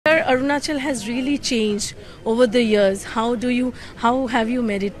Arunachal has really changed over the years. How have you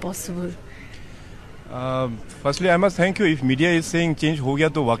made it possible? Firstly, I must thank you. If media is saying change हो गया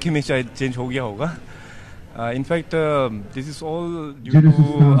तो वाकई में शायद change हो गया होगा. In fact, this is all due to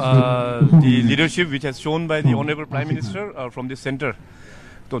the leadership which has shown by the Honorable Prime Minister from the center.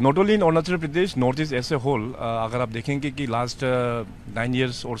 So not only in Arunachal Pradesh, Northeast as a whole, अगर आप देखेंगे कि last 9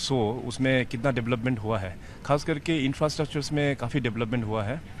 years or so उसमें कितना development हुआ है, खास करके infrastructures में काफ़ी development हुआ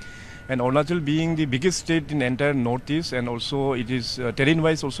है. And Arunachal being the biggest state in entire Northeast, and also it is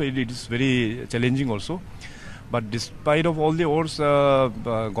terrain-wise also it is very challenging also. But despite of all the odds,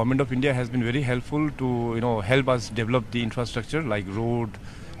 Government of India has been very helpful to help us develop the infrastructure like road,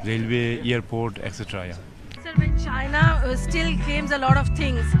 railway, airport, etc. Yeah. Sir, when China still claims a lot of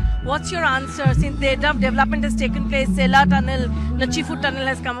things, what's your answer? Since the development has taken place, Sela Tunnel, Nachifu Tunnel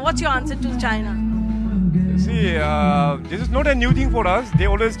has come. What's your answer to China? See, this is not a new thing for us. They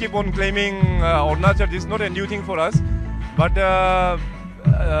always keep on claiming Arunachal. This is not a new thing for us. But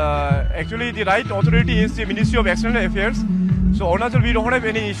actually, the right authority is the Ministry of External Affairs. So Arunachal, we don't have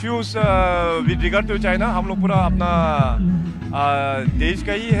any issues with regard to China. हम लोग पूरा अपना देश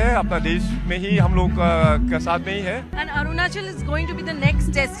का ही है, अपना देश में ही हम लोग का साथ में ही है. And Arunachal is going to be the next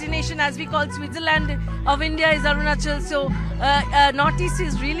destination, as we call Switzerland of India is Arunachal. So Northeast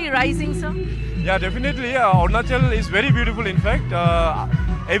is really rising, sir. Yeah, definitely. Arunachal is very beautiful. In fact,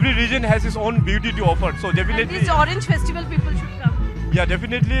 every region has its own beauty to offer. So definitely. And this Orange Festival, people should come. Yeah,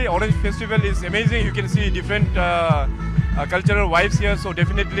 definitely. Orange Festival is amazing. You can see different cultural vibes here. So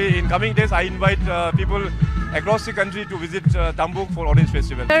definitely, in coming days, I invite people across the country to visit Tambuk for Orange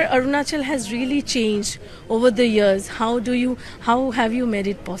Festival. Arunachal has really changed over the years. How have you made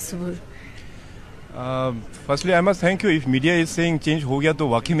it possible? Firstly, I must thank you. If media is saying change हो गया तो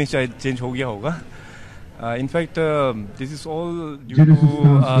वाकई में शायद change हो गया होगा. In fact, this is all due to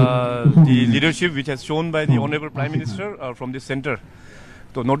the leadership which has shown by the Honorable Prime Minister from the center.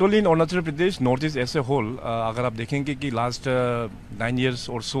 So not only in Arunachal Pradesh, Northeast as a whole, अगर आप देखेंगे कि last 9 years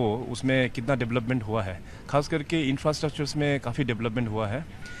or so उसमें कितना development हुआ है, खास करके infrastructures में काफ़ी development हुआ है.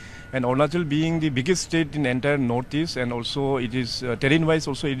 And Arunachal being the biggest state in entire Northeast, and also it is terrain-wise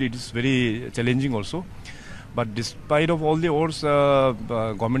also it is very challenging also. But despite of all the odds,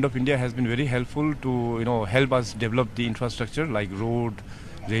 Government of India has been very helpful to help us develop the infrastructure like road,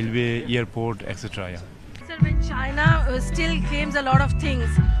 railway, airport, etc. Yeah. Sir, when China still claims a lot of things,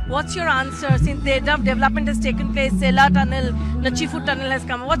 what's your answer? Since the development has taken place, Sela Tunnel, Nachifu Tunnel has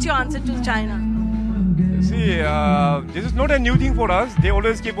come. What's your answer to China? See, this is not a new thing for us. They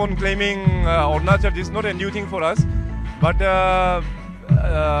always keep on claiming Arunachal. This is not a new thing for us. But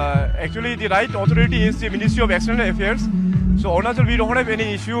actually, the right authority is the Ministry of External Affairs. So Arunachal, we don't have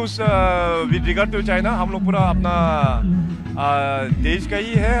any issues with regard to China. हम लोग पूरा अपना देश का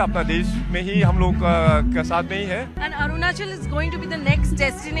ही है, अपना देश में ही हम लोग का साथ में ही है. And Arunachal is going to be the next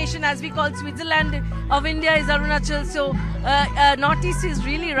destination, as we call Switzerland of India is Arunachal. So Northeast is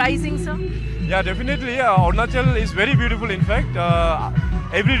really rising, sir. Yeah, definitely. Arunachal is very beautiful. In fact,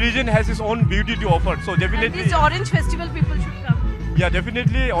 every region has its own beauty to offer. So definitely. And this Orange Festival, people should come. Yeah,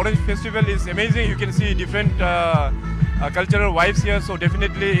 definitely. Orange Festival is amazing. You can see different cultural vibes here. So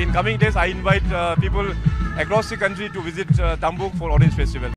definitely, in coming days, I invite people across the country to visit Tambuk for Orange Festival.